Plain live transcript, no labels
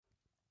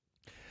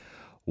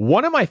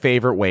One of my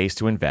favorite ways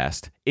to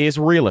invest is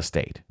real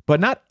estate, but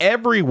not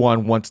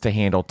everyone wants to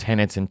handle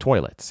tenants and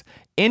toilets.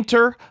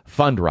 Enter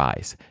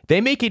Fundrise.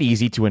 They make it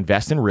easy to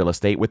invest in real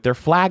estate with their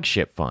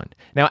flagship fund.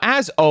 Now,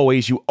 as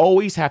always, you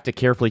always have to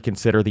carefully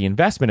consider the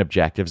investment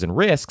objectives and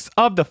risks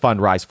of the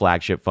Fundrise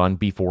flagship fund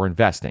before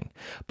investing.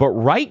 But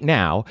right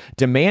now,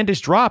 demand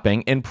is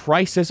dropping and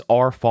prices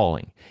are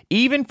falling,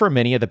 even for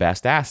many of the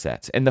best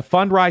assets. And the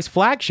Fundrise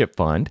flagship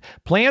fund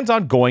plans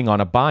on going on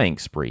a buying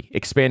spree,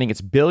 expanding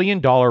its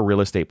billion-dollar real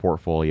estate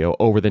portfolio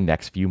over the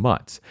next few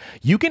months.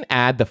 You can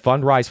add the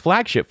Fundrise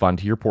flagship fund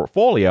to your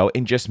portfolio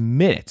in just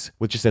minutes,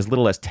 with just as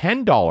little as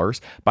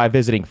 $10 by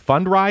visiting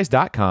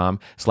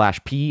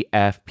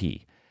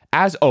fundrise.com/PFP.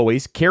 As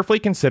always, carefully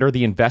consider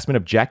the investment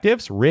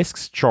objectives,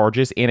 risks,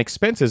 charges, and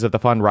expenses of the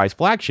Fundrise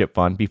flagship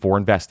fund before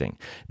investing.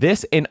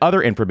 This and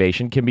other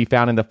information can be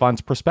found in the fund's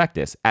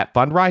prospectus at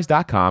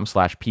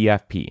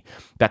fundrise.com/PFP.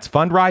 That's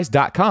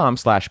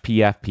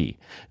fundrise.com/PFP.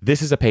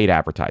 This is a paid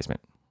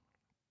advertisement.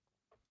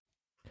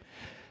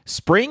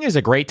 Spring is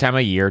a great time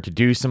of year to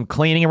do some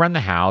cleaning around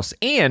the house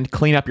and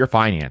clean up your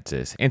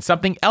finances. And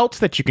something else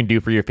that you can do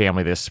for your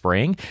family this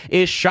spring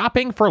is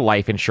shopping for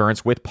life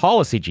insurance with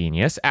Policy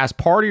Genius as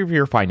part of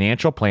your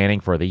financial planning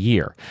for the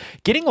year.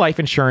 Getting life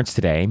insurance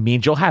today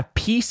means you'll have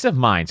peace of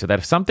mind so that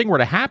if something were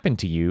to happen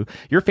to you,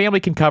 your family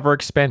can cover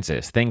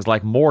expenses, things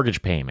like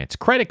mortgage payments,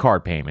 credit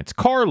card payments,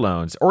 car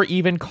loans, or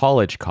even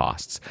college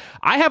costs.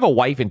 I have a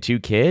wife and 2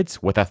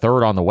 kids, with a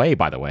third on the way,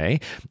 by the way,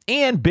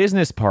 and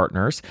business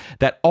partners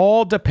that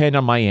all depend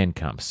on my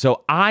income.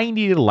 So I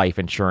needed life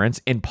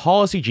insurance, and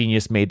Policy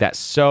Genius made that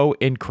so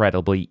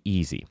incredibly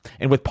easy.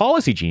 And with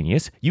Policy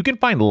Genius, you can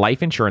find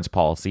life insurance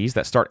policies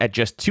that start at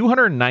just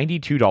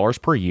 $292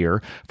 per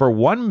year for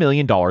 $1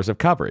 million of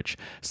coverage.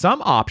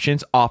 Some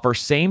options offer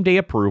same-day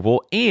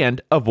approval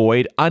and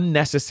avoid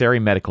unnecessary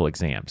medical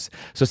exams.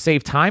 So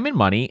save time and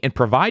money and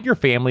provide your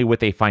family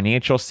with a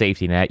financial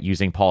safety net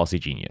using Policy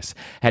Genius.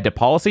 Head to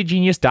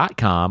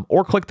policygenius.com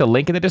or click the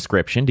link in the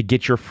description to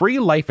get your free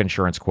life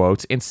insurance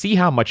quotes and see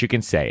how much you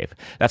can save.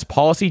 That's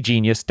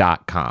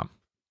policygenius.com.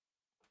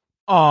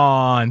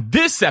 On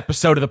this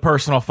episode of the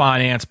Personal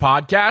Finance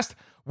Podcast,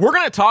 we're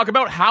going to talk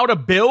about how to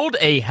build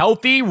a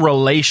healthy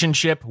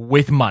relationship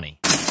with money.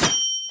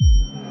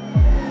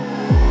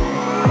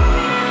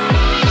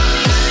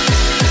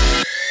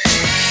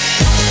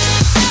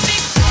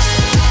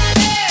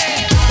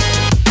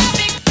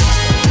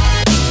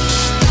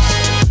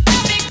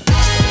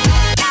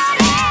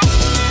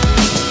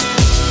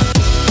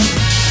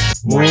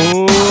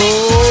 Whoa,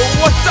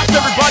 what's up,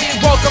 everybody,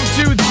 and welcome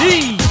to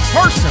the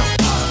Personal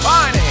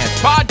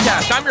Finance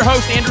Podcast. I'm your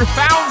host, Andrew,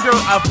 founder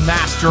of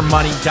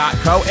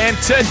MasterMoney.co, and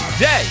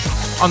today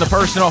on the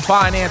Personal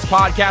Finance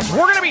Podcast,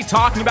 we're going to be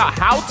talking about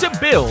how to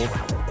build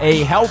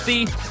a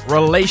healthy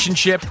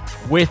relationship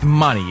with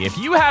money. If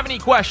you have any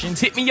questions,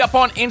 hit me up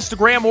on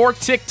Instagram or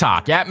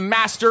TikTok at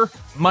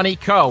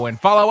MasterMoney.co, and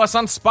follow us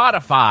on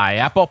Spotify,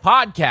 Apple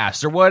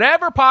Podcasts, or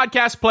whatever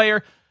podcast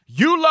player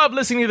you love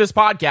listening to this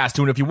podcast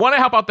to. And if you want to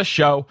help out the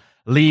show,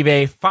 leave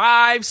a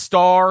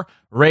 5-star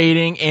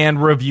rating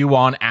and review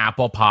on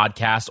Apple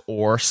Podcasts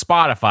or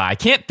Spotify. I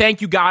can't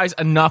thank you guys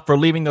enough for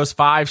leaving those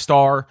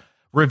 5-star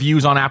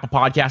reviews on Apple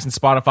Podcasts and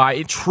Spotify.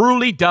 It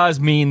truly does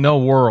mean the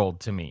world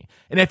to me.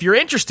 And if you're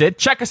interested,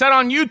 check us out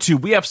on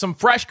YouTube. We have some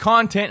fresh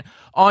content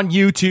on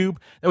YouTube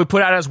that we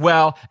put out as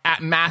well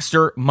at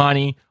Master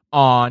Money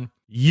on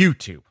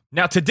YouTube.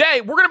 Now, today,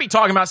 we're going to be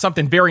talking about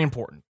something very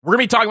important. We're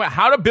going to be talking about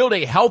how to build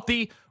a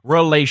healthy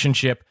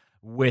relationship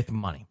with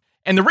money.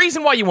 And the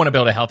reason why you want to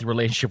build a healthy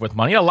relationship with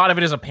money, a lot of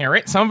it is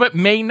apparent. Some of it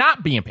may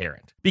not be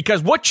apparent.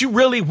 Because what you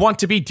really want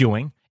to be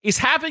doing is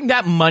having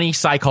that money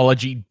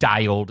psychology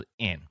dialed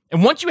in.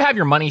 And once you have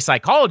your money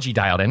psychology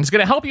dialed in, it's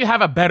going to help you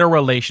have a better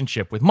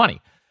relationship with money.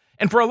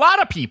 And for a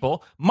lot of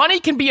people, money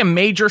can be a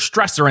major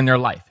stressor in their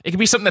life. It can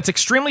be something that's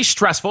extremely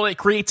stressful. It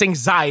creates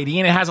anxiety,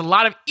 and it has a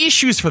lot of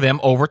issues for them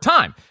over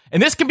time.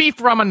 And this can be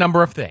from a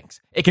number of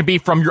things. It can be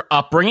from your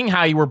upbringing,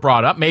 how you were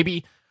brought up.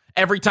 Maybe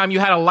every time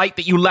you had a light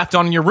that you left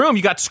on in your room,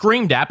 you got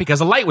screamed at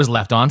because a light was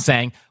left on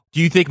saying,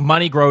 "Do you think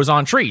money grows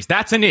on trees?"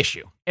 That's an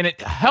issue. And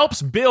it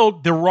helps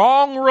build the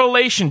wrong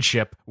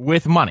relationship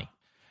with money.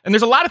 And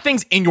there's a lot of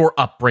things in your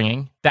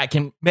upbringing that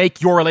can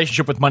make your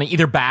relationship with money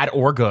either bad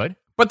or good.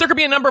 But there could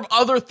be a number of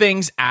other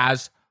things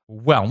as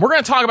well. And we're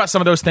going to talk about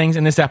some of those things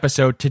in this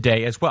episode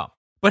today as well.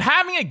 But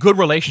having a good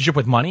relationship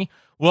with money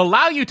will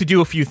allow you to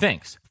do a few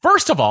things.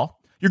 First of all,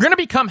 you're going to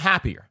become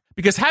happier.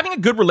 Because having a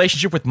good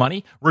relationship with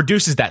money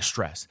reduces that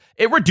stress.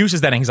 It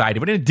reduces that anxiety.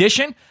 But in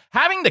addition,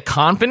 having the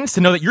confidence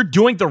to know that you're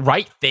doing the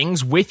right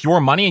things with your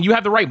money and you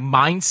have the right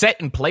mindset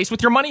in place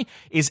with your money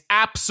is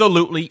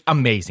absolutely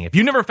amazing. If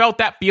you never felt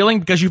that feeling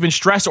because you've been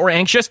stressed or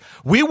anxious,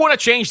 we want to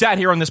change that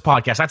here on this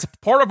podcast. That's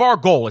part of our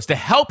goal, is to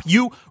help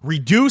you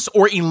reduce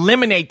or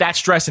eliminate that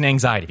stress and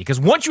anxiety. Because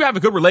once you have a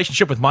good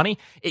relationship with money,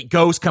 it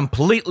goes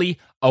completely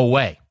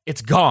away.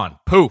 It's gone.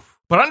 Poof.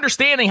 But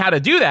understanding how to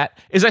do that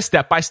is a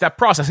step-by-step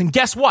process. And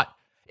guess what?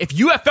 If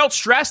you have felt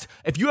stressed,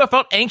 if you have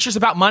felt anxious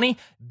about money,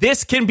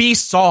 this can be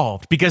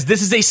solved because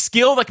this is a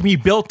skill that can be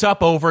built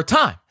up over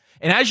time.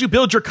 And as you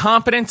build your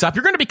confidence up,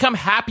 you're going to become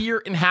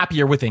happier and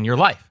happier within your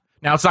life.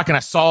 Now, it's not going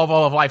to solve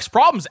all of life's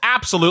problems.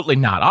 Absolutely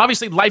not.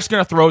 Obviously, life's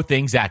going to throw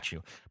things at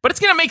you. But it's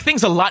going to make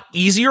things a lot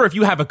easier if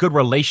you have a good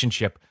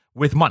relationship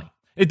with money.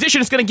 In addition,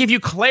 it's going to give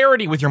you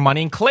clarity with your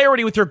money and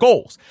clarity with your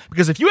goals.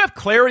 Because if you have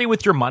clarity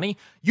with your money,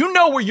 you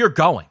know where you're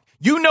going.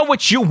 You know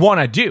what you want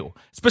to do.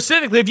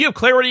 Specifically, if you have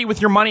clarity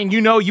with your money and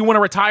you know you want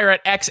to retire at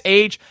X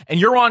age and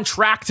you're on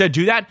track to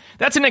do that,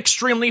 that's an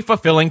extremely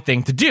fulfilling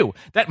thing to do.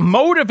 That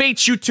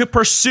motivates you to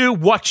pursue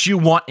what you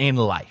want in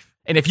life.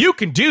 And if you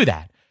can do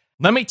that,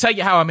 let me tell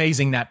you how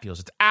amazing that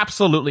feels. It's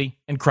absolutely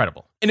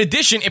incredible. In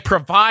addition, it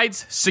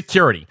provides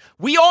security.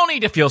 We all need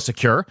to feel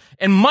secure,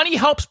 and money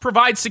helps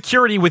provide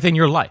security within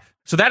your life.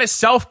 So that is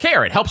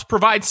self-care. It helps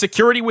provide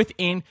security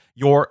within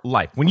your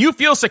life. When you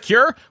feel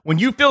secure, when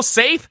you feel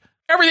safe,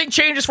 everything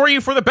changes for you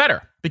for the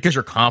better because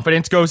your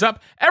confidence goes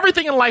up.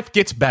 Everything in life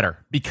gets better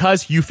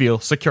because you feel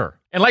secure.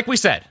 And like we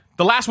said,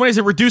 the last one is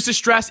it reduces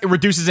stress, it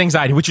reduces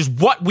anxiety, which is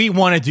what we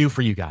want to do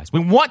for you guys. We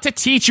want to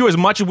teach you as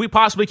much as we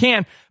possibly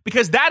can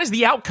because that is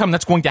the outcome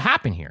that's going to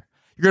happen here.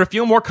 You're going to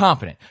feel more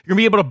confident. You're going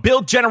to be able to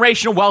build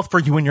generational wealth for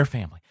you and your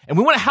family. And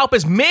we want to help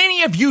as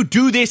many of you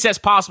do this as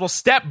possible.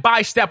 Step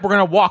by step, we're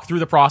going to walk through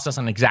the process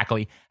on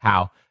exactly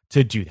how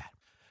to do that.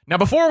 Now,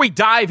 before we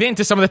dive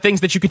into some of the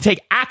things that you can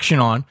take action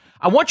on,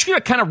 I want you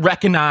to kind of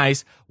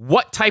recognize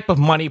what type of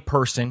money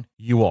person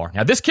you are.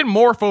 Now, this can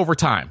morph over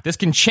time. This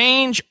can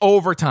change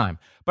over time.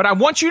 But I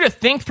want you to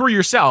think through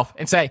yourself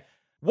and say,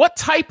 what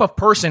type of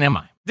person am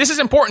I? This is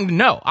important to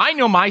know. I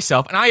know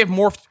myself, and I have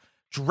morphed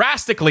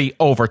drastically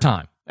over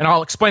time. And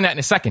I'll explain that in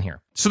a second here.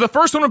 So the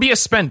first one would be a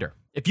spender.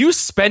 If you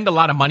spend a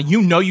lot of money,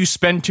 you know you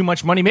spend too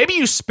much money, maybe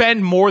you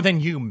spend more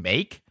than you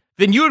make,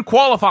 then you would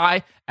qualify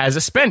as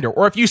a spender.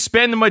 Or if you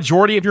spend the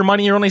majority of your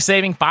money, you're only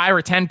saving 5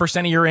 or 10%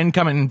 of your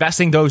income and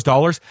investing those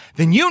dollars,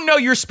 then you know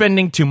you're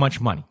spending too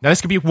much money. Now, this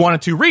could be one of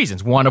two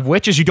reasons. One of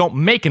which is you don't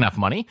make enough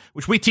money,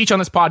 which we teach on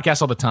this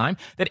podcast all the time,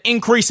 that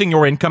increasing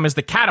your income is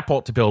the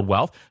catapult to build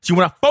wealth. So you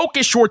want to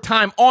focus your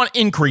time on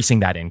increasing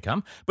that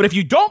income. But if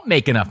you don't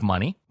make enough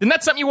money, then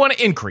that's something you want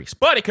to increase.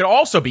 But it could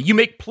also be you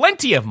make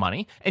plenty of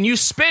money and you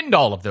spend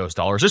all of those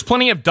dollars. There's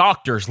plenty of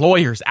doctors,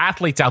 lawyers,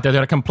 athletes out there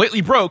that are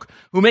completely broke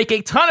who make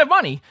a ton of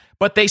money,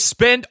 but they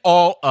spend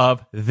all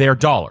of their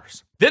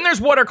dollars. Then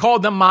there's what are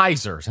called the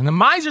misers. And the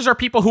misers are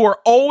people who are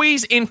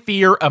always in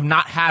fear of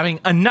not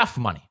having enough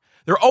money.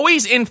 They're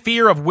always in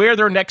fear of where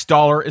their next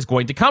dollar is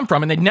going to come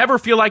from, and they never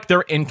feel like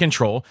they're in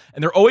control,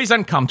 and they're always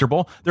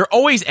uncomfortable. They're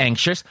always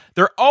anxious.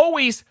 They're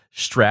always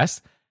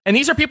stressed. And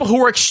these are people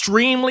who are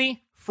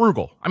extremely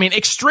frugal. I mean,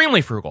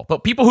 extremely frugal,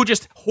 but people who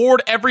just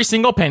hoard every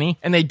single penny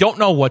and they don't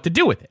know what to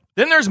do with it.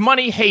 Then there's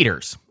money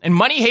haters. And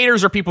money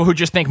haters are people who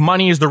just think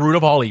money is the root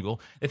of all evil.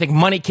 They think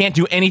money can't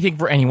do anything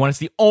for anyone. It's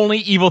the only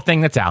evil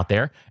thing that's out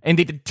there. And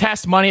they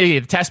detest money. They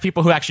detest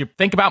people who actually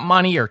think about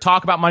money or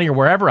talk about money or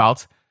wherever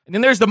else. And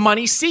then there's the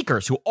money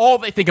seekers who all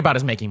they think about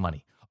is making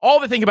money. All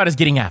they think about is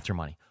getting after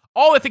money.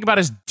 All they think about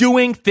is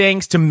doing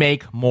things to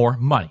make more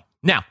money.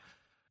 Now,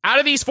 out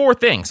of these four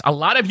things, a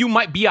lot of you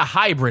might be a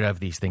hybrid of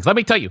these things. Let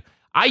me tell you,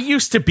 I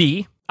used to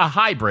be a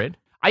hybrid.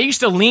 I used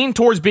to lean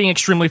towards being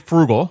extremely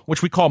frugal,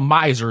 which we call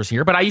misers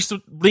here, but I used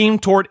to lean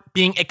toward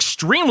being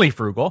extremely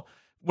frugal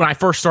when I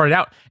first started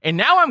out. And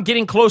now I'm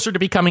getting closer to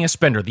becoming a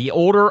spender. The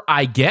older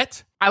I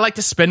get, I like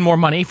to spend more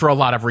money for a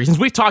lot of reasons.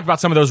 We've talked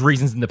about some of those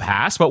reasons in the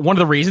past, but one of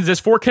the reasons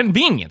is for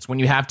convenience. When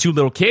you have two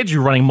little kids,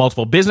 you're running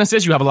multiple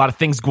businesses, you have a lot of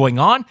things going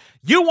on,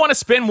 you want to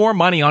spend more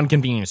money on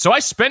convenience. So I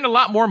spend a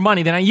lot more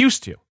money than I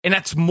used to. And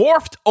that's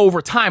morphed over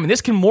time. And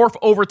this can morph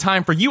over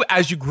time for you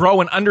as you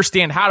grow and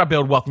understand how to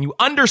build wealth and you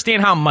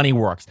understand how money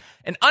works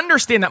and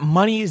understand that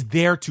money is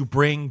there to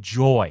bring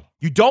joy.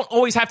 You don't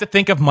always have to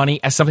think of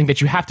money as something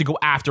that you have to go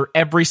after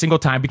every single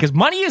time because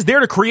money is there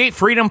to create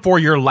freedom for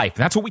your life.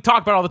 And that's what we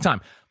talk about all the time.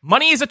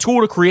 Money is a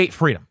tool to create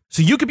freedom.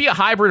 So you could be a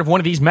hybrid of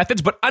one of these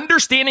methods, but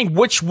understanding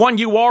which one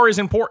you are is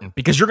important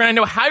because you're going to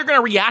know how you're going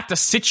to react to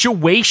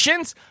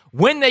situations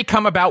when they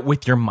come about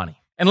with your money.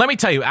 And let me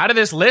tell you, out of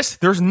this list,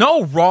 there's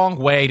no wrong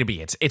way to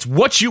be. It's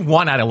what you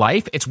want out of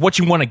life. It's what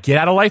you want to get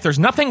out of life. There's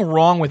nothing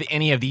wrong with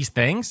any of these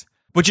things,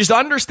 but just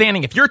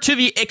understanding if you're to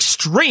the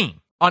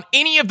extreme on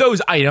any of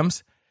those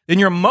items, then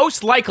you're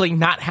most likely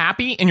not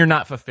happy and you're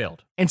not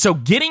fulfilled. And so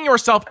getting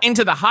yourself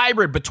into the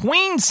hybrid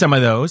between some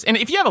of those, and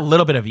if you have a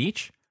little bit of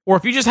each, or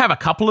if you just have a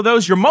couple of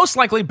those, you're most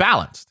likely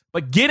balanced.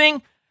 But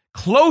getting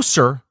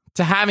closer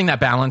to having that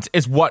balance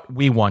is what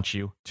we want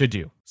you to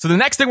do. So the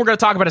next thing we're going to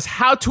talk about is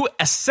how to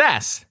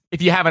assess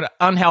if you have an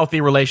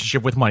unhealthy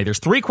relationship with money. There's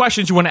 3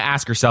 questions you want to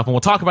ask yourself, and we'll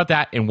talk about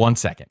that in 1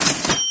 second.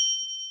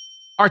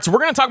 All right, so we're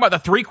going to talk about the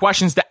 3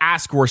 questions to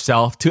ask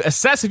yourself to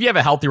assess if you have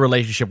a healthy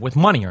relationship with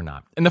money or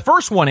not. And the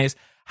first one is,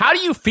 how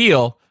do you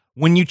feel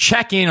when you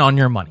check in on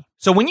your money?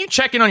 So when you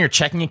check in on your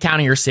checking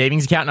account or your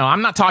savings account, now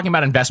I'm not talking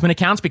about investment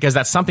accounts because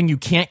that's something you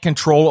can't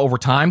control over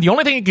time. The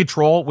only thing you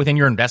control within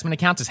your investment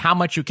accounts is how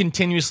much you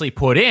continuously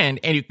put in,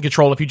 and you can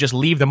control if you just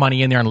leave the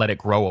money in there and let it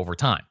grow over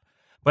time.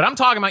 But I'm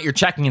talking about your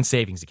checking and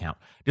savings account.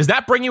 Does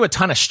that bring you a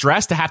ton of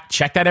stress to have to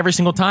check that every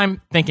single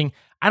time, thinking,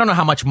 I don't know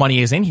how much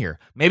money is in here.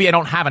 Maybe I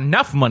don't have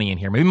enough money in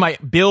here. Maybe my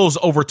bills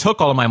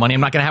overtook all of my money.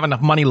 I'm not going to have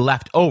enough money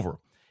left over.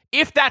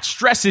 If that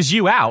stresses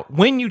you out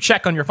when you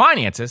check on your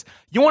finances,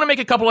 you want to make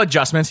a couple of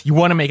adjustments. You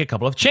want to make a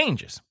couple of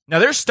changes. Now,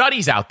 there's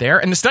studies out there,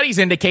 and the studies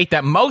indicate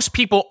that most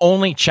people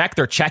only check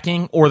their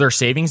checking or their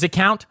savings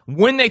account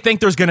when they think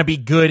there's going to be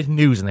good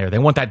news in there. They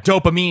want that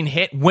dopamine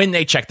hit when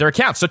they check their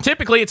account. So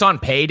typically it's on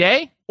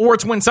payday, or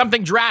it's when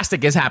something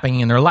drastic is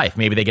happening in their life.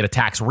 Maybe they get a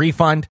tax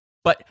refund.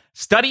 But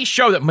studies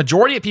show that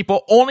majority of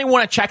people only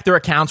want to check their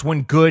accounts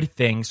when good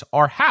things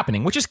are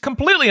happening, which is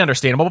completely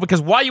understandable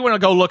because why you want to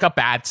go look up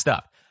bad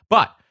stuff.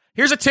 But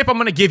here's a tip I'm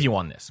going to give you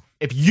on this.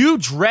 If you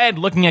dread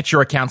looking at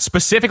your accounts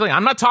specifically,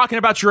 I'm not talking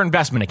about your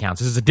investment accounts.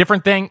 This is a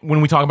different thing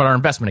when we talk about our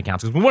investment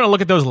accounts because we want to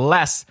look at those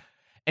less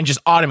and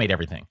just automate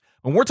everything.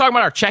 When we're talking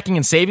about our checking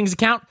and savings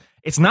account,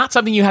 it's not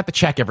something you have to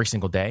check every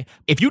single day.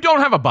 If you don't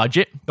have a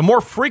budget, the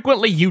more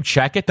frequently you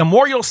check it, the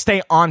more you'll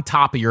stay on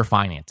top of your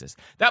finances.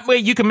 That way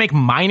you can make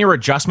minor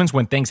adjustments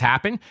when things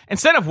happen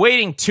instead of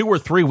waiting 2 or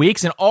 3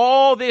 weeks and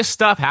all this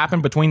stuff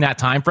happen between that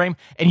time frame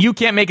and you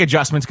can't make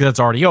adjustments because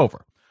it's already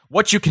over.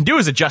 What you can do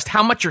is adjust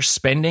how much you're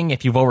spending.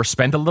 If you've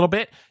overspent a little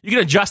bit, you can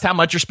adjust how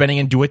much you're spending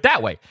and do it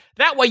that way.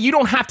 That way you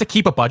don't have to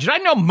keep a budget. I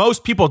know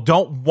most people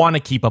don't want to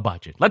keep a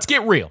budget. Let's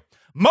get real.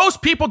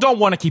 Most people don't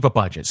want to keep a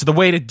budget. So the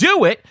way to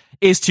do it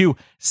is to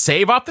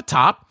save off the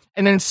top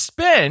and then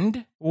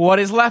spend what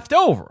is left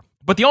over.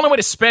 But the only way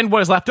to spend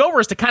what is left over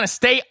is to kind of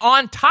stay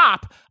on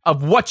top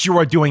of what you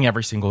are doing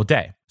every single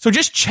day. So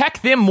just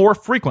check them more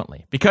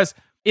frequently because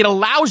it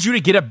allows you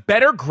to get a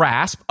better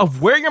grasp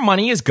of where your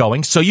money is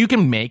going so you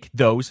can make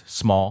those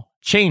small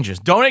changes.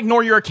 Don't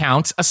ignore your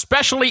accounts,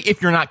 especially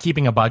if you're not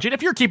keeping a budget.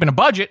 If you're keeping a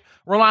budget,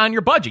 rely on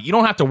your budget. You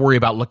don't have to worry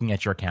about looking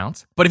at your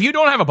accounts. But if you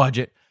don't have a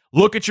budget,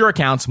 look at your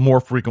accounts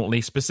more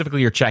frequently,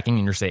 specifically your checking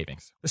and your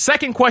savings. The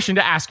second question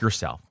to ask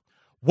yourself,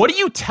 what do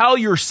you tell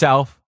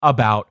yourself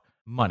about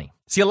money?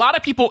 See, a lot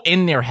of people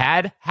in their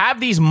head have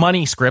these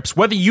money scripts,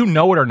 whether you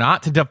know it or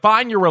not, to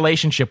define your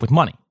relationship with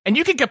money. And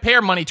you can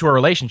compare money to a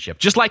relationship.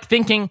 Just like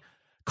thinking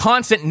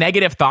constant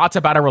negative thoughts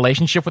about a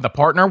relationship with a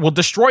partner will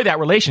destroy that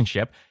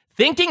relationship,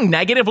 thinking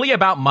negatively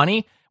about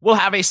money will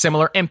have a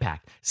similar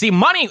impact. See,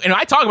 money, and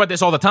I talk about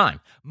this all the time,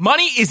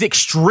 money is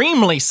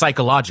extremely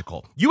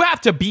psychological. You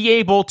have to be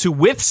able to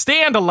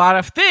withstand a lot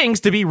of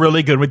things to be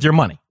really good with your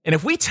money. And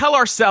if we tell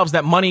ourselves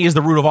that money is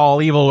the root of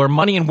all evil, or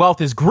money and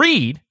wealth is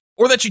greed,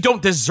 or that you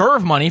don't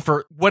deserve money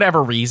for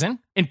whatever reason,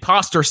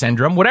 imposter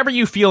syndrome, whatever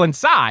you feel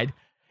inside,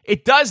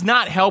 it does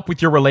not help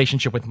with your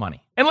relationship with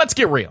money. And let's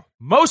get real.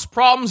 Most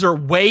problems are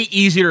way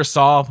easier to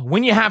solve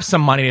when you have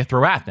some money to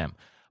throw at them.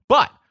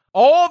 But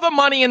all the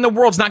money in the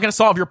world is not going to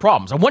solve your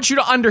problems. I want you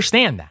to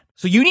understand that.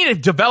 So you need to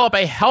develop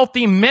a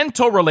healthy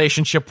mental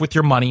relationship with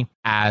your money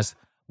as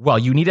well.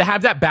 You need to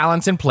have that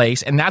balance in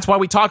place. And that's why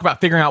we talk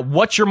about figuring out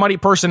what your money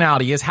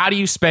personality is. How do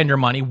you spend your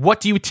money? What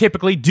do you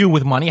typically do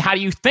with money? How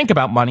do you think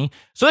about money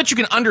so that you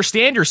can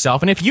understand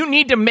yourself? And if you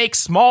need to make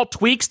small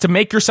tweaks to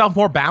make yourself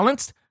more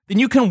balanced, then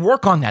you can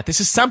work on that. This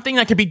is something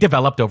that can be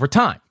developed over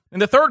time.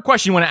 And the third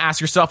question you want to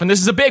ask yourself, and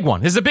this is a big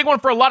one. This is a big one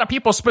for a lot of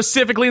people,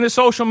 specifically in the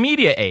social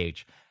media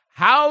age.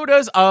 How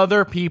does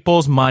other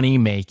people's money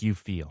make you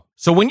feel?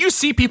 So when you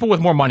see people with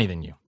more money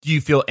than you, do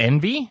you feel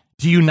envy?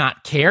 Do you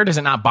not care? Does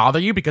it not bother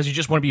you because you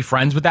just want to be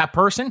friends with that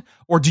person?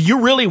 Or do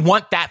you really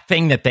want that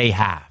thing that they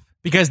have?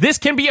 Because this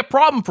can be a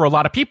problem for a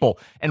lot of people.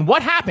 And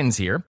what happens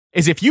here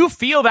is if you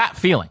feel that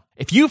feeling,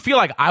 if you feel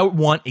like I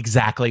want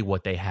exactly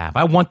what they have,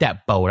 I want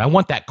that boat, I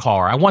want that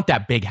car, I want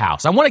that big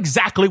house, I want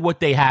exactly what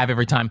they have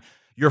every time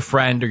your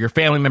friend or your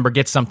family member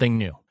gets something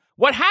new.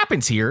 What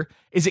happens here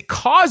is it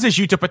causes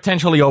you to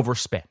potentially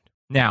overspend.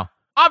 Now,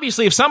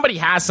 obviously, if somebody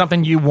has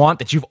something you want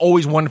that you've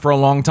always wanted for a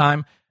long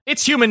time,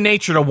 it's human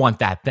nature to want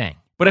that thing.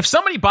 But if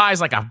somebody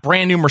buys like a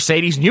brand new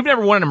Mercedes and you've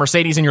never wanted a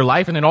Mercedes in your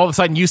life and then all of a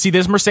sudden you see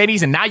this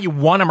Mercedes and now you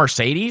want a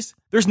Mercedes,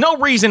 there's no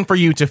reason for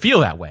you to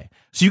feel that way.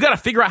 So you got to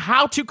figure out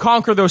how to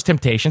conquer those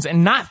temptations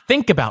and not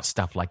think about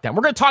stuff like that.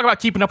 We're going to talk about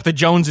keeping up with the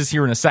Joneses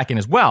here in a second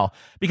as well,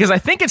 because I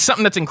think it's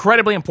something that's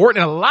incredibly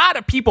important. And a lot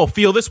of people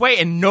feel this way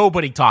and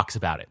nobody talks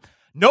about it.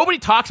 Nobody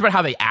talks about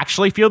how they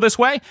actually feel this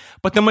way,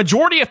 but the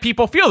majority of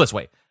people feel this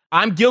way.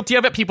 I'm guilty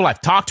of it. People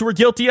I've talked to are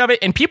guilty of it.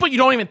 And people you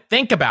don't even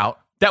think about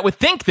that would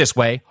think this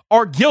way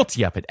are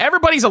guilty of it.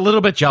 Everybody's a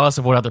little bit jealous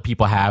of what other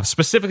people have,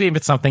 specifically if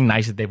it's something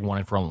nice that they've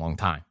wanted for a long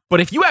time. But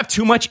if you have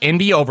too much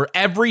envy over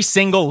every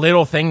single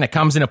little thing that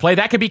comes into play,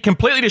 that could be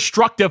completely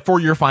destructive for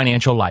your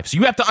financial life. So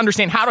you have to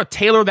understand how to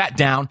tailor that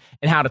down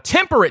and how to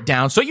temper it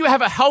down so you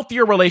have a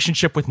healthier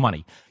relationship with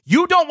money.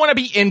 You don't want to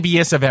be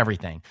envious of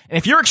everything. And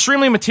if you're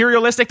extremely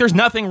materialistic, there's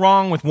nothing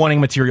wrong with wanting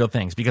material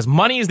things because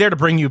money is there to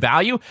bring you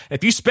value.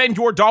 If you spend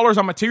your dollars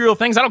on material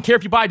things, I don't care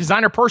if you buy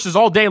designer purses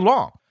all day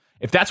long.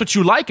 If that's what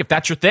you like, if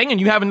that's your thing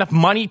and you have enough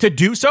money to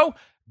do so,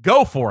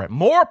 go for it.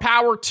 More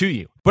power to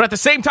you. But at the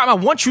same time, I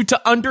want you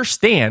to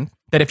understand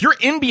that if you're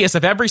envious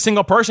of every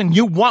single person,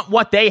 you want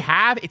what they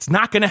have, it's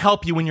not going to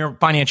help you in your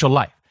financial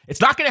life.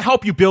 It's not going to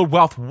help you build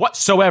wealth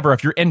whatsoever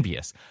if you're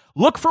envious.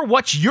 Look for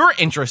what you're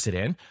interested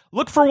in,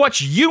 look for what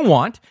you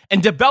want,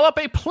 and develop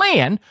a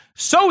plan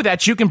so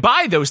that you can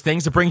buy those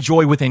things that bring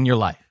joy within your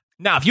life.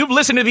 Now, if you've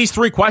listened to these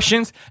 3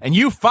 questions and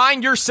you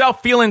find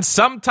yourself feeling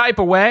some type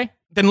of way,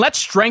 then let's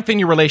strengthen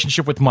your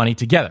relationship with money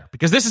together,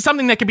 because this is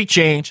something that can be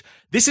changed.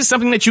 This is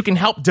something that you can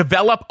help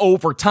develop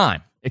over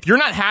time. If you're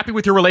not happy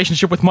with your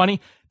relationship with money,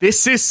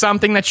 this is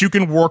something that you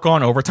can work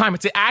on over time.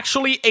 It's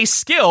actually a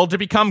skill to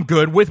become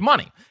good with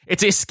money.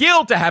 It's a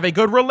skill to have a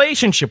good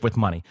relationship with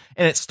money.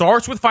 And it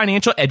starts with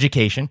financial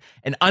education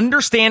and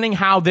understanding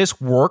how this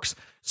works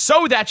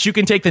so that you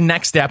can take the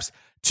next steps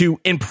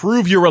to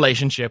improve your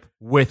relationship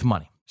with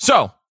money.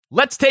 So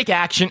let's take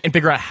action and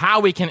figure out how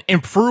we can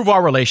improve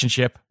our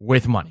relationship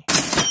with money.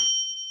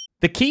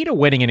 The key to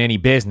winning in any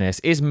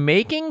business is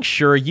making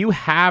sure you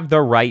have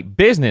the right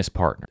business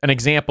partner. An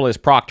example is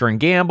Procter &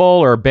 Gamble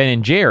or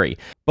Ben & Jerry.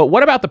 But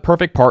what about the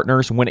perfect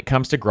partners when it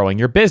comes to growing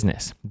your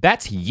business?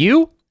 That's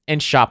you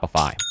and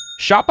Shopify.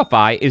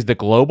 Shopify is the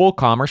global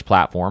commerce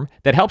platform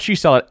that helps you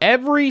sell at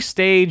every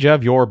stage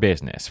of your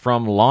business,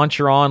 from launch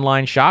your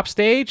online shop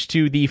stage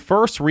to the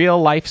first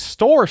real life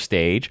store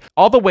stage,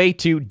 all the way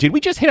to did we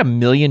just hit $1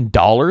 million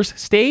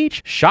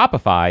stage?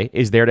 Shopify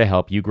is there to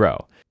help you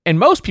grow. And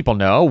most people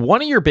know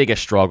one of your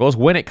biggest struggles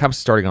when it comes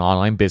to starting an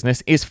online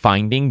business is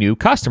finding new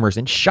customers,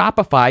 and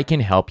Shopify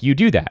can help you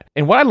do that.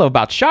 And what I love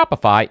about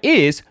Shopify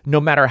is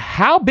no matter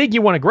how big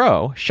you want to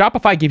grow,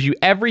 Shopify gives you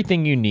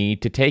everything you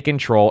need to take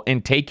control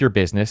and take your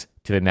business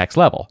to the next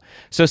level.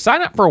 So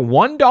sign up for a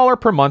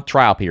 $1 per month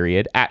trial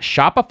period at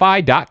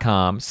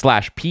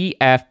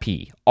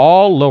shopify.com/PFP,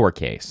 all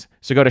lowercase.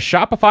 So go to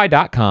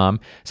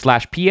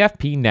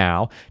shopify.com/PFP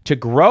now to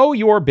grow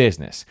your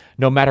business,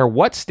 no matter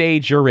what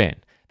stage you're in.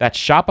 That's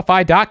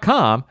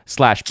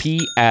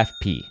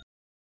shopify.com/PFP.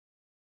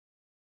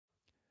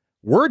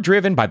 We're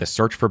driven by the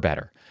search for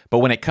better. But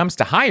when it comes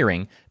to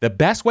hiring, the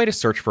best way to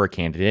search for a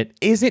candidate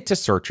isn't to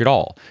search at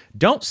all.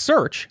 Don't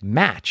search,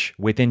 match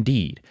with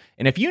Indeed.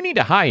 And if you need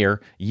to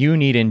hire, you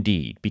need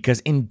Indeed, because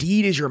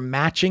Indeed is your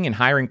matching and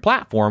hiring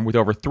platform with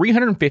over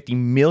 350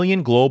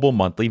 million global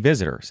monthly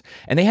visitors.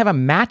 And they have a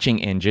matching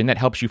engine that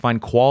helps you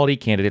find quality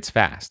candidates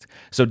fast.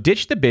 So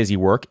ditch the busy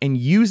work and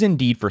use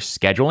Indeed for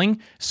scheduling,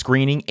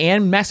 screening,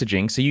 and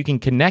messaging so you can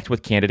connect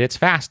with candidates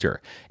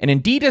faster. And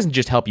Indeed doesn't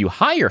just help you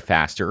hire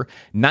faster.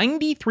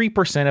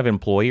 93% of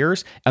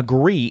employers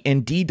agree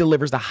Indeed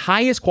delivers the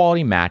highest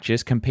quality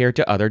matches compared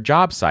to other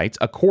job sites,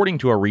 according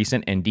to a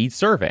recent Indeed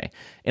survey.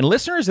 And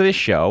listeners of this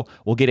show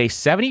will get a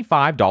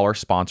 $75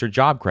 sponsored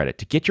job credit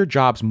to get your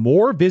jobs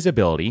more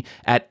visibility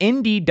at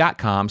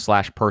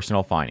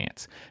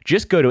Indeed.com/personalfinance.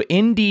 Just go to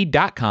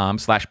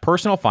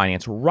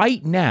Indeed.com/personalfinance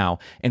right now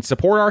and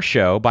support our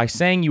show by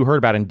saying you heard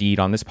about Indeed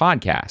on this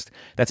podcast.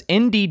 That's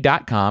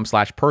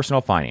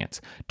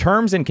Indeed.com/personalfinance.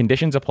 Terms and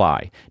conditions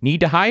apply.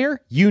 Need to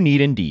hire? You need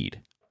Indeed.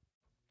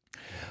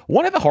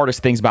 One of the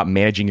hardest things about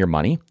managing your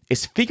money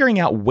is figuring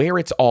out where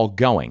it's all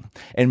going.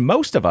 And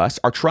most of us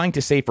are trying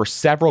to save for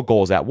several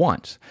goals at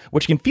once,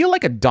 which can feel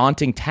like a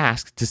daunting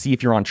task to see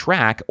if you're on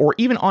track or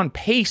even on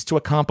pace to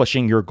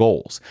accomplishing your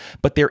goals.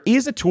 But there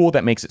is a tool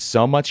that makes it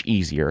so much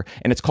easier,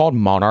 and it's called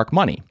Monarch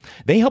Money.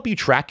 They help you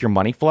track your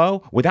money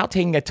flow without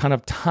taking a ton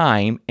of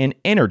time and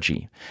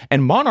energy.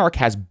 And Monarch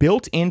has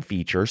built-in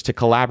features to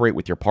collaborate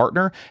with your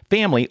partner,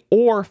 family,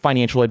 or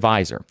financial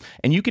advisor.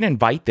 And you can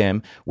invite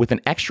them with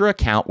an extra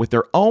account with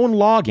their own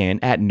login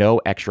at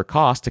no extra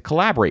cost to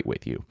collaborate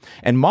with you.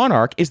 And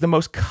Monarch is the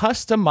most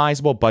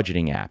customizable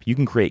budgeting app. You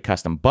can create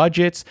custom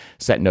budgets,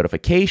 set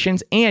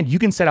notifications, and you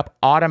can set up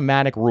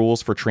automatic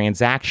rules for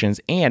transactions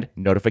and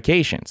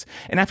notifications.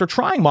 And after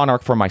trying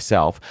Monarch for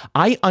myself,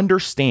 I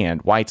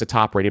understand why it's a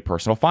top-rated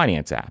personal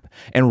finance app.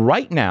 And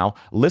right now,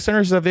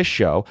 listeners of this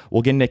show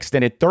will get an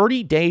extended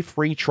 30-day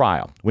free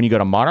trial when you go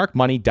to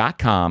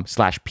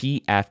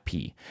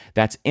monarchmoney.com/PFP.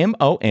 That's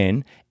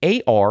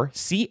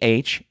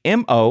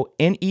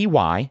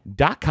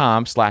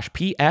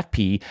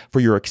MonarchMoney.com/PFP for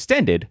your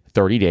extended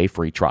 30-day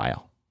free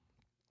trial.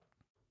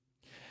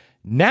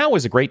 Now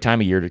is a great time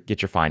of year to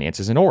get your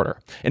finances in order.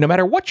 And no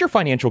matter what your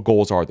financial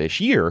goals are this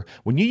year,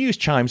 when you use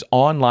Chime's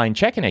online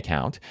checking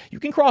account, you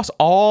can cross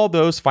all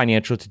those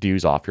financial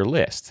to-dos off your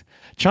list.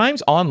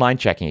 Chime's online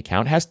checking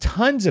account has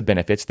tons of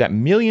benefits that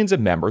millions of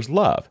members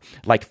love,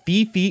 like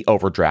fee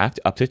overdraft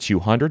up to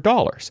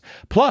 $200.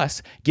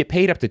 Plus, get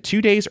paid up to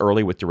 2 days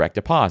early with direct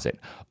deposit,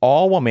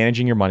 all while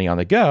managing your money on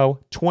the go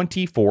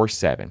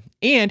 24/7.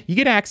 And you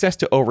get access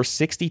to over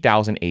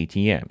 60,000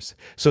 ATMs.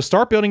 So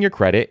start building your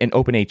credit and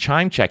open a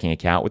Chime checking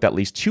account with at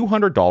least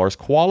 $200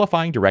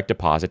 qualifying direct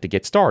deposit to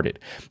get started.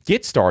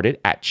 Get started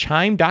at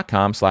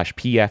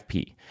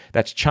chime.com/PFP.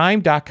 That's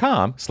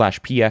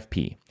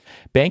chime.com/PFP.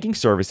 Banking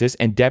services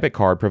and debit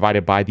card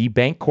provided by the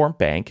Bancorp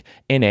Bank,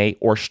 N.A.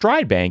 or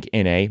Stride Bank,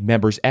 N.A.,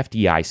 members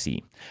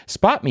FDIC.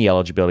 SpotMe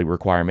eligibility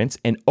requirements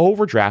and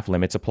overdraft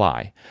limits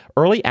apply.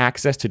 Early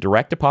access to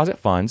direct deposit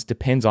funds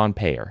depends on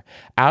payer.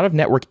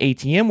 Out-of-network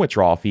ATM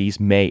withdrawal fees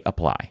may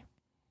apply.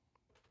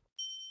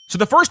 So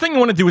the first thing you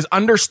want to do is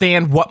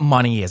understand what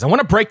money is. I want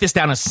to break this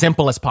down as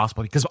simple as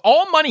possible because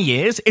all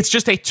money is, it's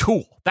just a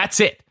tool. That's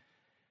it.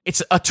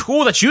 It's a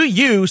tool that you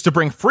use to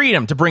bring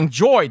freedom, to bring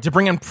joy, to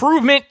bring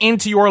improvement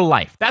into your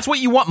life. That's what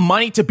you want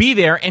money to be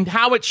there and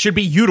how it should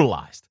be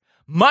utilized.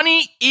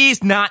 Money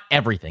is not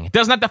everything. It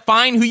does not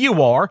define who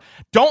you are.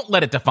 Don't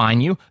let it define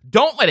you.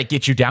 Don't let it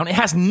get you down. It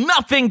has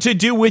nothing to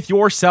do with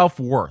your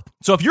self-worth.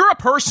 So if you're a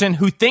person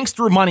who thinks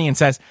through money and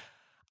says,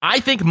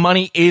 I think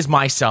money is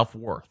my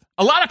self-worth,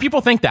 a lot of people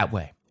think that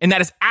way. And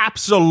that is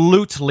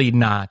absolutely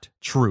not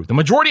true. The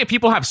majority of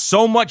people have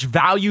so much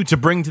value to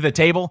bring to the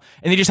table,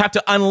 and they just have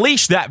to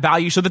unleash that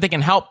value so that they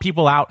can help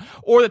people out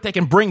or that they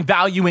can bring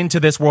value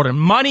into this world. And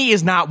money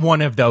is not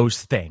one of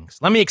those things.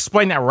 Let me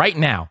explain that right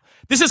now.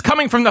 This is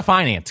coming from the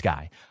finance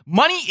guy.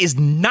 Money is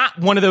not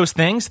one of those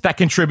things that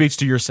contributes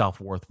to your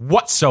self-worth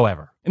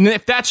whatsoever. And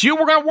if that's you,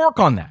 we're going to work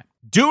on that.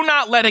 Do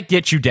not let it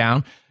get you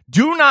down.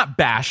 Do not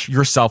bash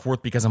your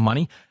self-worth because of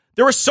money.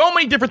 There are so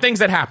many different things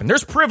that happen.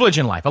 There's privilege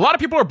in life. A lot of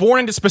people are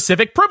born into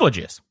specific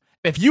privileges.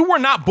 If you were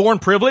not born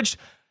privileged,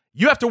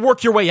 you have to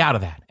work your way out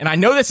of that. And I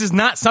know this is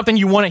not something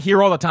you want to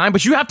hear all the time,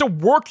 but you have to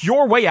work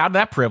your way out of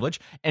that privilege.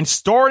 And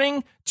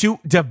starting to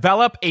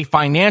develop a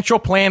financial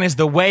plan is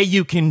the way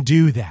you can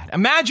do that.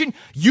 Imagine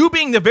you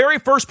being the very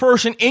first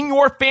person in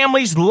your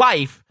family's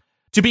life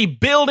to be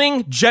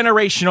building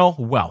generational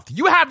wealth.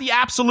 You have the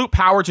absolute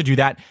power to do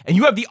that, and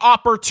you have the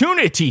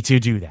opportunity to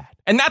do that.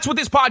 And that's what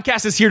this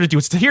podcast is here to do.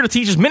 It's here to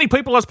teach as many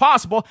people as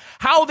possible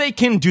how they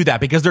can do that,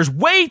 because there's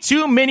way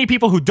too many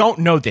people who don't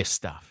know this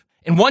stuff.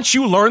 And once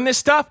you learn this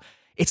stuff,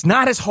 it's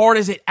not as hard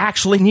as it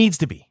actually needs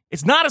to be.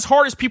 It's not as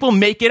hard as people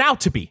make it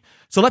out to be.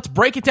 So let's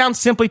break it down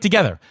simply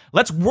together.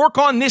 Let's work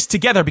on this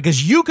together,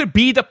 because you could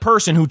be the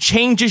person who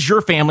changes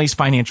your family's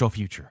financial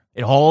future.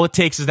 All it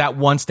takes is that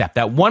one step,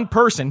 that one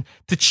person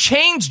to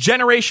change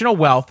generational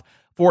wealth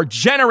for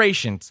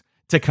generations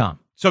to come.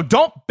 So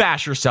don't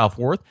bash your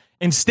self-worth.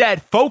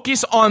 Instead,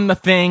 focus on the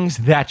things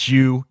that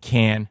you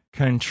can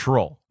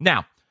control.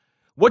 Now,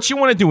 what you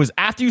want to do is,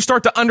 after you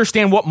start to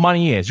understand what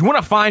money is, you want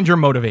to find your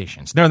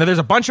motivations. Now, there's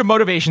a bunch of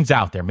motivations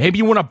out there. Maybe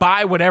you want to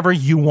buy whatever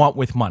you want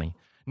with money.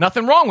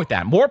 Nothing wrong with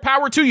that. More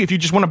power to you if you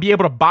just want to be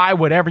able to buy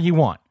whatever you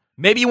want.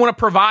 Maybe you want to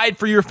provide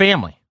for your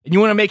family, and you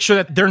want to make sure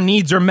that their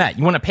needs are met.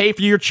 You want to pay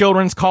for your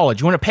children's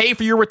college. You want to pay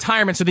for your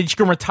retirement so that you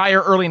can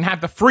retire early and have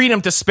the freedom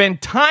to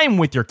spend time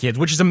with your kids,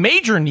 which is a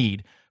major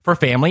need for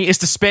family, is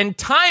to spend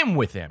time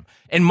with them.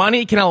 And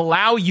money can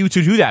allow you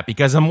to do that,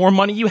 because the more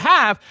money you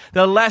have,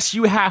 the less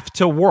you have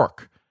to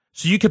work.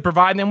 So you could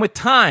provide them with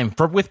time,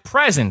 with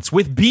presence,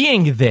 with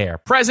being there.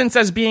 Presence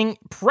as being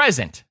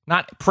present,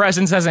 not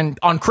presents as in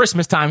on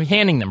Christmas time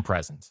handing them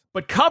presents,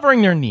 but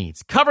covering their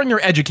needs, covering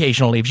your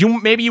educational needs.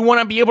 Maybe you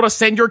want to be able to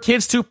send your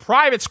kids to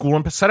private school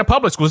instead of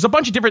public school. There's a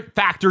bunch of different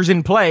factors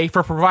in play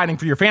for providing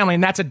for your family,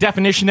 and that's a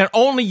definition that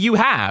only you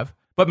have.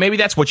 But maybe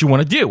that's what you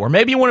want to do. Or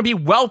maybe you want to be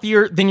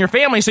wealthier than your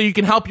family so you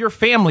can help your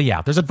family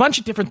out. There's a bunch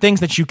of different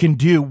things that you can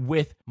do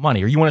with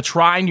money. Or you want to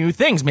try new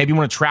things. Maybe you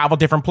want to travel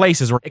different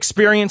places or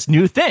experience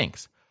new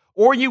things.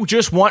 Or you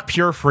just want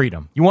pure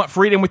freedom. You want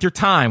freedom with your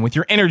time, with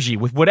your energy,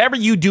 with whatever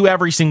you do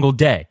every single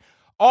day.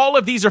 All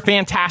of these are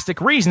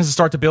fantastic reasons to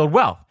start to build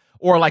wealth.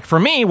 Or like for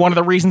me, one of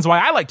the reasons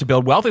why I like to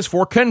build wealth is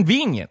for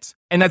convenience.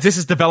 And that this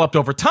is developed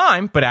over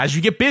time, but as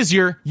you get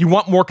busier, you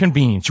want more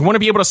convenience. You want to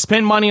be able to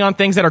spend money on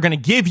things that are going to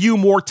give you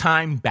more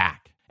time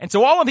back. And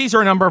so all of these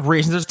are a number of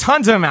reasons. There's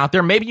tons of them out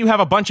there. Maybe you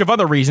have a bunch of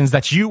other reasons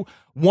that you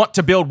want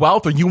to build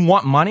wealth or you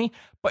want money,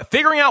 but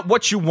figuring out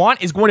what you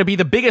want is going to be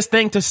the biggest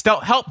thing to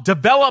help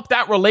develop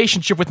that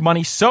relationship with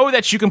money so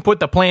that you can put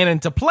the plan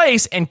into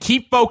place and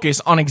keep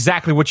focus on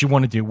exactly what you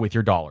want to do with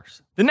your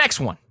dollars. The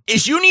next one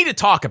is you need to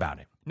talk about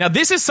it. Now,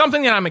 this is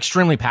something that I'm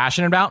extremely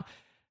passionate about.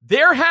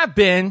 There have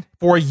been,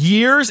 for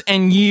years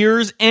and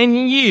years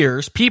and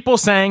years, people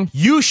saying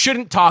you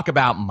shouldn't talk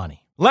about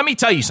money. Let me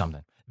tell you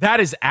something. That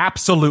is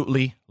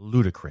absolutely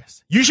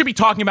ludicrous. You should be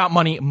talking about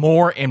money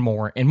more and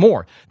more and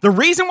more. The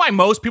reason why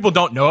most people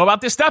don't know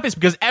about this stuff is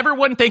because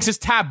everyone thinks it's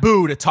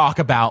taboo to talk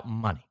about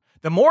money.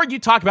 The more you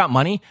talk about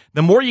money,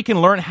 the more you can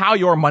learn how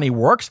your money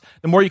works,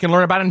 the more you can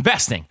learn about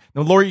investing,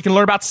 the more you can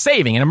learn about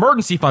saving and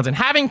emergency funds and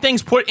having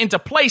things put into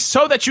place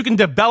so that you can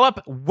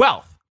develop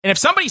wealth. And if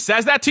somebody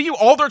says that to you,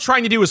 all they're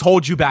trying to do is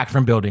hold you back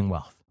from building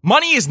wealth.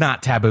 Money is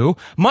not taboo.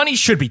 Money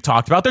should be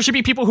talked about. There should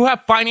be people who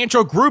have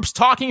financial groups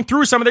talking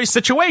through some of these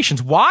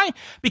situations. Why?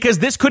 Because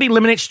this could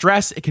eliminate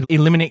stress. It could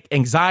eliminate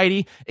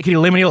anxiety. It could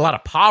eliminate a lot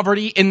of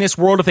poverty in this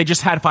world if they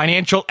just had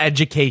financial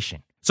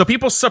education. So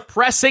people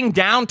suppressing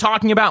down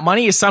talking about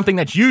money is something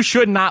that you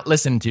should not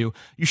listen to.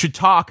 You should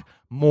talk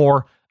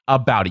more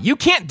about it. You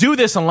can't do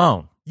this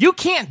alone. You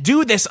can't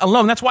do this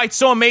alone. That's why it's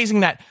so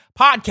amazing that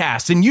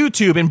podcasts and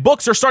YouTube and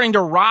books are starting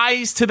to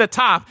rise to the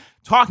top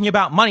talking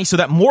about money so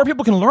that more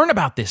people can learn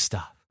about this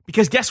stuff.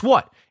 Because guess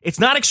what? It's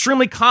not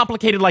extremely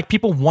complicated like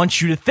people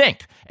want you to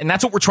think. And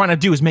that's what we're trying to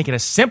do, is make it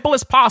as simple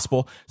as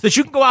possible so that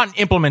you can go out and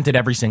implement it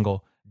every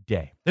single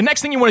day. The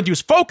next thing you want to do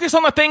is focus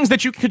on the things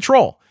that you can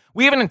control.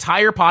 We have an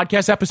entire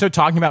podcast episode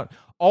talking about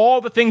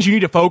all the things you need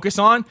to focus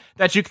on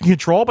that you can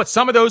control, but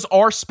some of those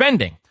are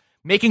spending.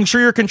 Making sure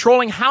you're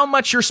controlling how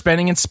much you're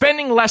spending and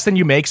spending less than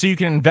you make so you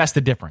can invest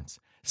the difference.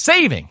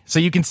 Saving, so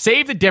you can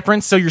save the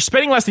difference, so you're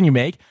spending less than you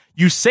make,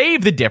 you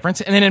save the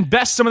difference, and then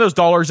invest some of those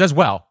dollars as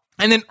well.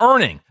 And then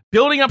earning,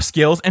 building up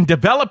skills and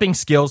developing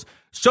skills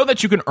so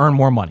that you can earn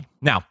more money.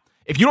 Now,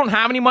 if you don't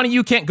have any money,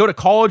 you can't go to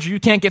college, or you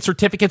can't get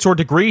certificates or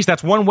degrees.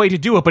 That's one way to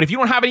do it. But if you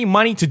don't have any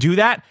money to do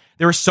that,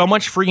 there is so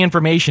much free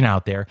information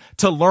out there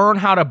to learn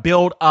how to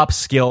build up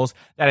skills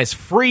that is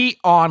free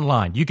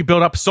online. You can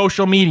build up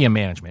social media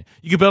management.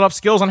 You can build up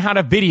skills on how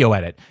to video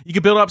edit. You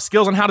can build up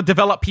skills on how to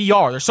develop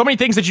PR. There's so many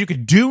things that you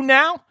could do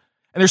now,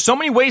 and there's so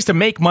many ways to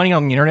make money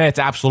on the internet. It's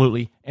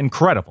absolutely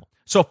incredible.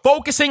 So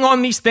focusing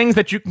on these things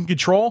that you can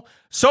control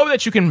so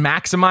that you can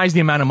maximize the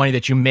amount of money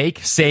that you make,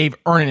 save,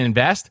 earn, and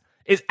invest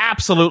is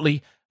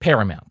absolutely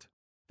paramount.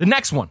 The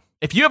next one,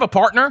 if you have a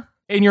partner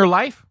in your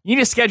life, you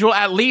need to schedule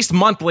at least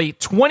monthly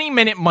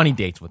 20-minute money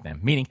dates with them,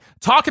 meaning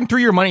talking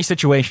through your money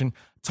situation,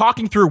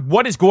 talking through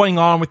what is going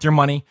on with your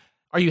money.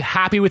 Are you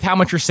happy with how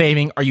much you're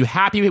saving? Are you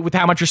happy with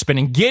how much you're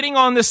spending? Getting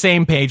on the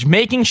same page,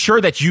 making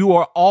sure that you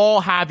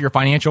all have your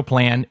financial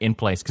plan in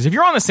place. Because if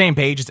you're on the same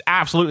page, it's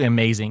absolutely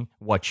amazing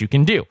what you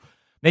can do.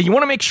 Now, you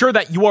want to make sure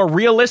that you are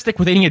realistic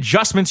with any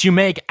adjustments you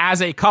make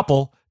as a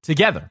couple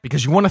together,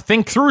 because you want to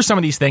think through some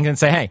of these things and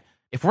say, hey,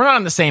 if we're not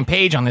on the same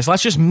page on this,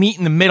 let's just meet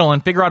in the middle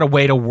and figure out a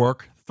way to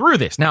work through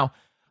this. Now,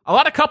 a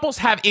lot of couples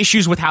have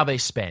issues with how they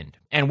spend,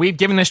 and we've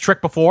given this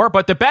trick before,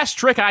 but the best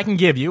trick I can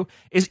give you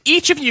is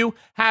each of you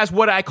has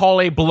what I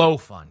call a blow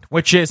fund,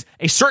 which is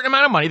a certain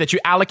amount of money that you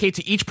allocate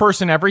to each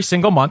person every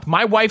single month.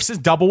 My wife's is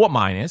double what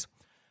mine is.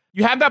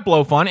 You have that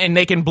blow fund, and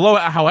they can blow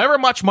out however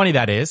much money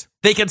that is.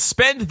 They can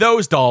spend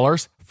those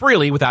dollars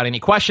freely without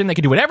any question. They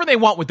can do whatever they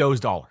want with those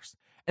dollars.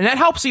 And that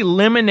helps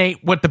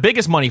eliminate what the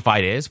biggest money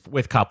fight is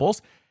with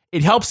couples.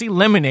 It helps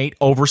eliminate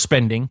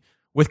overspending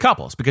with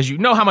couples, because you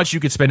know how much you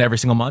could spend every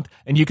single month,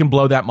 and you can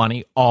blow that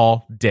money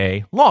all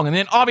day long. And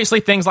then obviously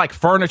things like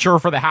furniture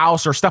for the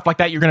house or stuff like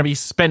that, you're going to be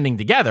spending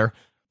together.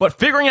 But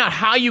figuring out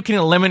how you can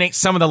eliminate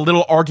some of the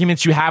little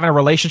arguments you have in a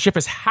relationship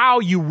is how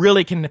you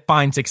really can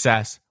find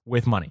success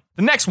with money.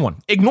 The next one,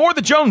 ignore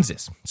the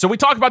Joneses. So we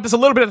talked about this a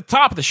little bit at the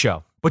top of the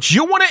show, but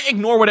you want to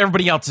ignore what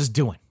everybody else is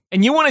doing.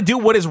 And you want to do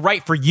what is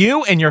right for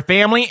you and your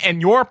family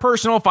and your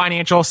personal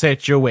financial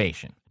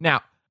situation.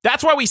 Now,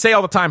 that's why we say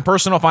all the time,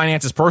 personal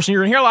finance is personal.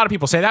 You're going to hear a lot of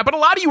people say that, but a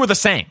lot of you are the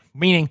same,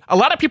 meaning a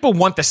lot of people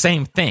want the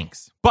same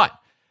things, but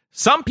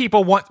some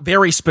people want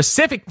very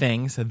specific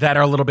things that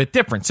are a little bit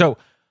different. So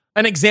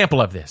an example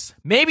of this,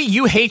 maybe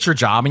you hate your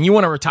job and you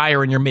want to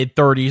retire in your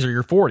mid-30s or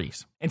your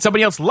 40s, and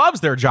somebody else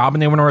loves their job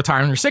and they want to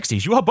retire in their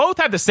 60s. You both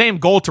have the same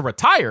goal to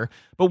retire,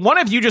 but one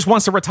of you just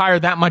wants to retire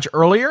that much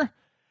earlier,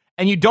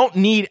 and you don't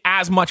need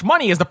as much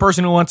money as the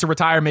person who wants to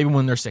retire maybe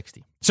when they're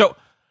 60. So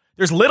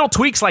there's little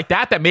tweaks like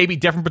that may be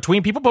different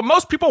between people, but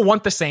most people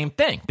want the same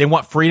thing. They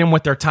want freedom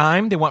with their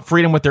time. They want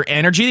freedom with their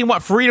energy. They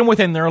want freedom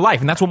within their life.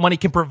 And that's what money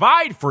can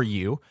provide for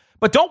you.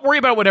 But don't worry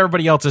about what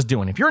everybody else is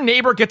doing. If your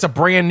neighbor gets a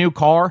brand new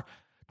car,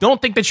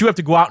 don't think that you have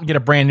to go out and get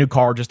a brand new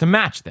car just to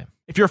match them.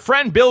 If your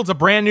friend builds a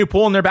brand new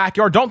pool in their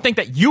backyard, don't think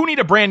that you need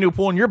a brand new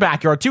pool in your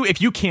backyard too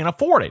if you can't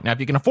afford it. Now, if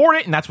you can afford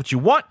it and that's what you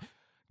want,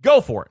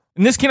 go for it.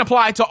 And this can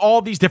apply to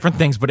all these different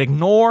things, but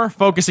ignore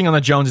focusing on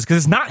the Joneses, because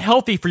it's not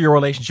healthy for your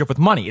relationship with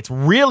money. It's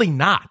really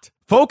not.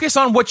 Focus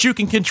on what you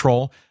can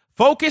control.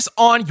 Focus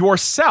on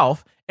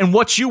yourself and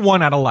what you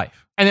want out of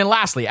life. And then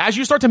lastly, as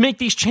you start to make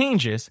these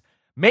changes,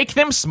 make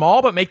them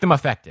small, but make them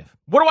effective.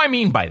 What do I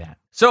mean by that?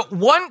 So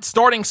one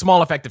starting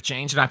small effective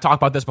change, and I've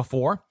talked about this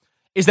before,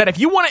 is that if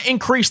you want to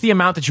increase the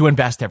amount that you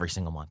invest every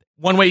single month,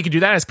 one way you can do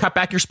that is cut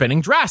back your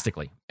spending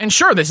drastically. And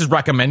sure, this is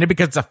recommended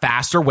because it's a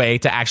faster way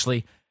to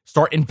actually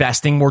start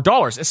investing more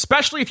dollars,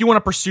 especially if you want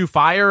to pursue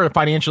FIRE or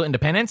financial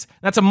independence.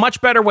 That's a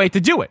much better way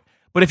to do it.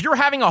 But if you're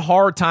having a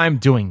hard time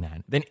doing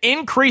that, then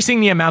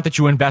increasing the amount that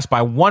you invest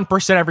by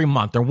 1% every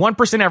month or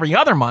 1% every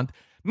other month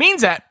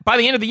means that by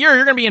the end of the year,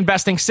 you're going to be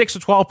investing 6 to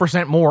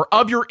 12% more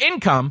of your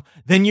income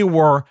than you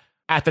were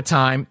at the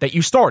time that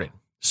you started.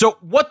 So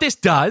what this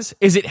does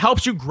is it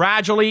helps you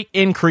gradually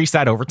increase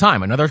that over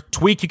time. Another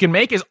tweak you can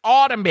make is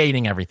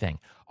automating everything.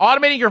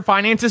 Automating your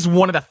finances is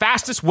one of the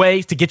fastest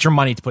ways to get your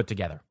money to put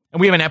together. And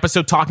we have an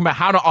episode talking about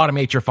how to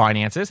automate your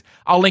finances.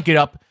 I'll link it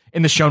up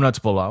in the show notes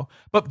below.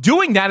 But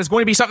doing that is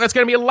going to be something that's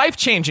going to be a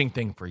life-changing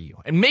thing for you.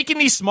 And making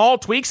these small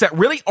tweaks that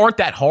really aren't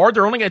that hard,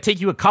 they're only going to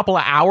take you a couple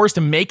of hours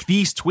to make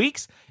these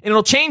tweaks, and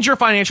it'll change your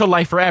financial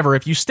life forever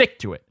if you stick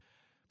to it.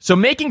 So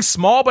making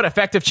small but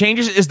effective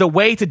changes is the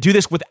way to do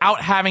this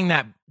without having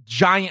that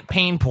giant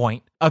pain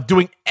point of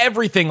doing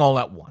everything all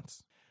at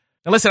once.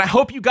 Now listen, I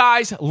hope you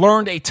guys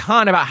learned a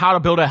ton about how to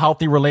build a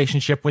healthy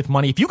relationship with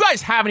money. If you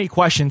guys have any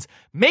questions,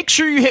 make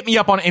sure you hit me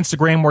up on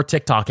Instagram or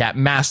TikTok at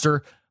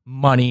Master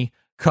Money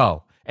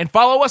Co. And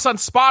follow us on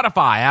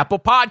Spotify, Apple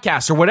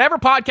Podcasts, or whatever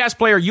podcast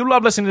player you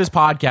love listening to this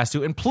podcast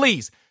to. And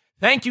please,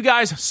 thank you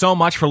guys so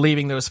much for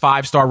leaving those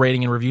 5-star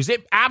rating and reviews.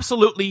 It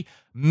absolutely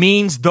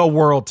means the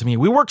world to me.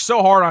 We work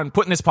so hard on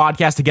putting this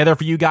podcast together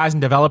for you guys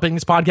and developing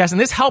this podcast, and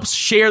this helps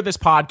share this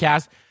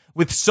podcast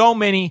with so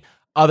many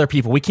other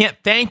people. We can't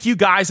thank you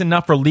guys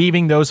enough for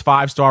leaving those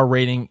 5-star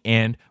rating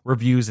and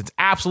reviews. It's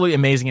absolutely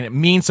amazing, and it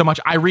means so much.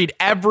 I read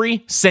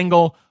every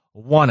single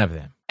one of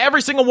them.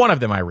 Every single one of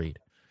them I read.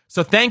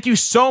 So thank you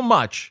so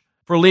much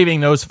for leaving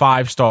those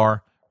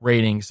 5-star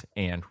ratings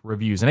and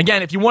reviews. And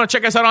again, if you want to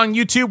check us out on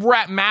YouTube, we're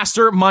at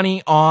Master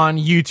Money on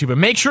YouTube.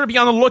 And make sure to be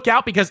on the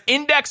lookout because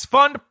Index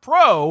Fund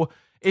Pro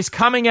is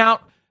coming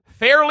out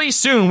fairly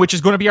soon, which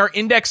is going to be our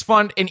index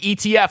fund and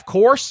ETF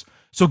course.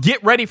 So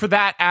get ready for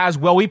that as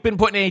well. We've been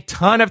putting a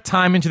ton of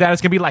time into that.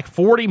 It's going to be like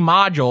 40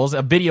 modules,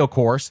 a video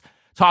course,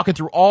 talking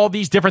through all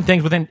these different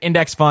things within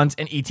index funds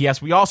and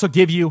ETFs. We also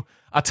give you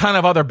a ton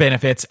of other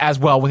benefits as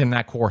well within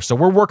that course. So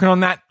we're working on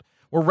that.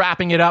 We're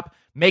wrapping it up,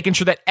 making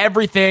sure that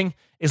everything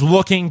is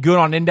looking good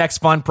on Index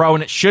Fund Pro,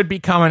 and it should be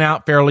coming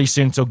out fairly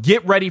soon. So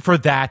get ready for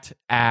that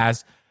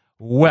as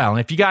well. And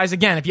if you guys,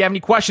 again, if you have any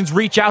questions,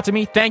 reach out to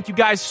me. Thank you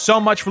guys so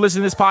much for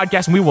listening to this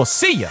podcast, and we will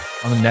see you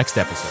on the next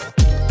episode.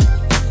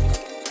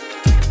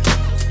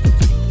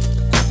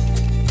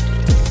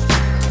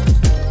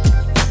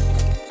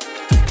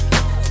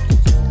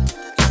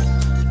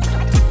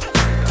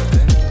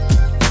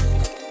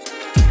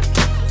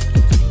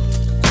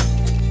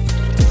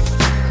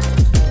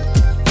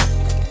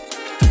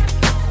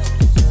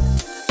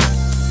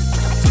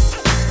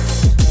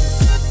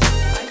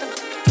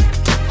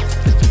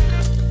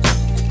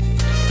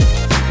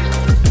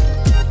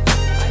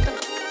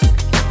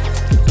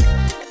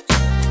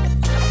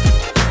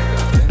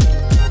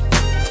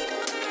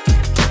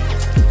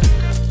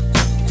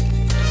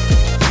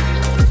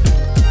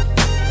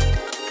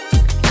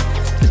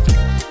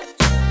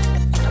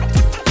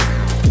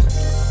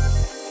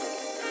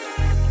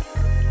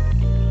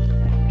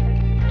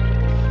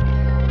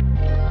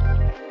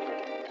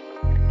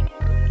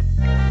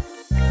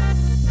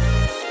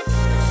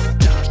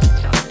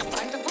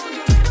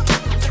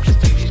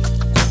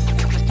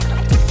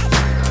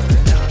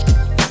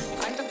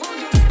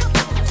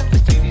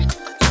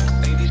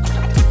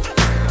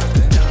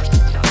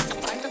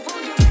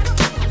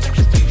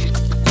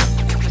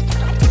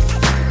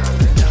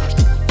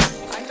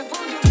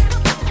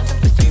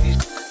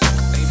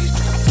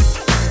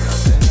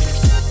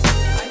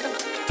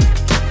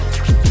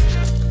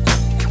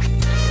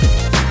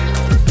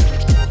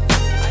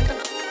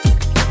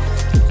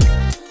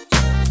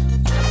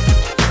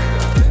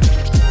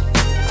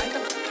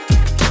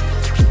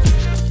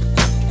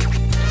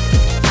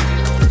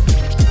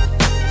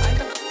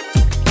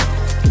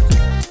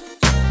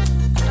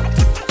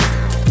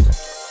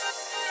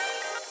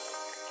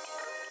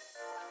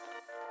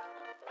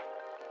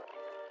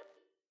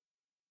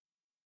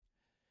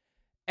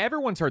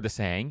 Everyone's heard the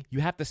saying, you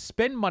have to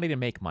spend money to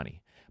make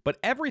money. But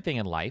everything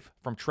in life,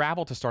 from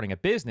travel to starting a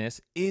business,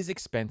 is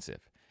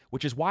expensive.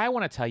 Which is why I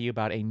want to tell you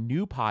about a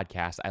new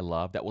podcast I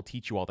love that will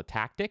teach you all the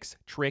tactics,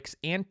 tricks,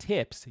 and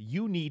tips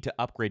you need to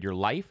upgrade your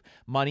life,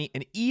 money,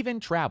 and even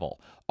travel,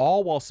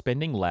 all while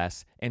spending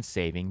less and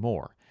saving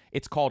more.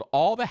 It's called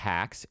All the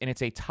Hacks, and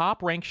it's a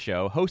top-ranked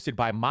show hosted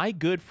by my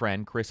good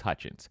friend Chris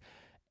Hutchins,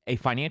 a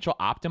financial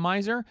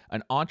optimizer,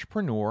 an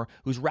entrepreneur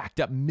who's racked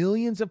up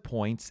millions of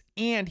points,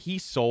 and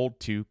he's sold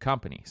 2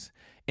 companies.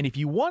 And if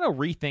you want to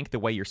rethink the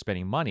way you're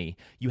spending money,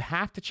 you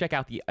have to check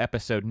out the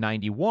episode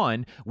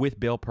 91 with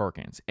Bill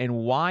Perkins and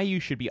why you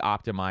should be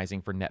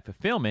optimizing for net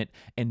fulfillment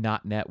and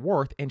not net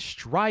worth and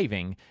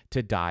striving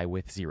to die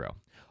with zero.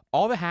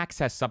 All the Hacks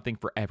has something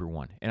for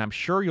everyone, and I'm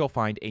sure you'll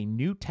find a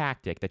new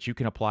tactic that you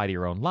can apply to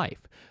your own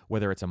life,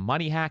 whether it's a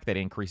money hack that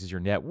increases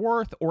your net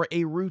worth or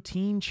a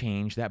routine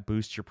change that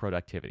boosts your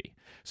productivity.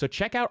 So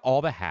check out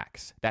All the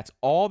Hacks. That's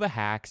All the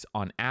Hacks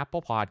on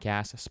Apple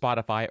Podcasts,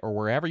 Spotify, or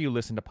wherever you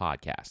listen to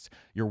podcasts.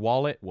 Your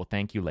wallet will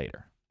thank you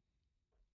later.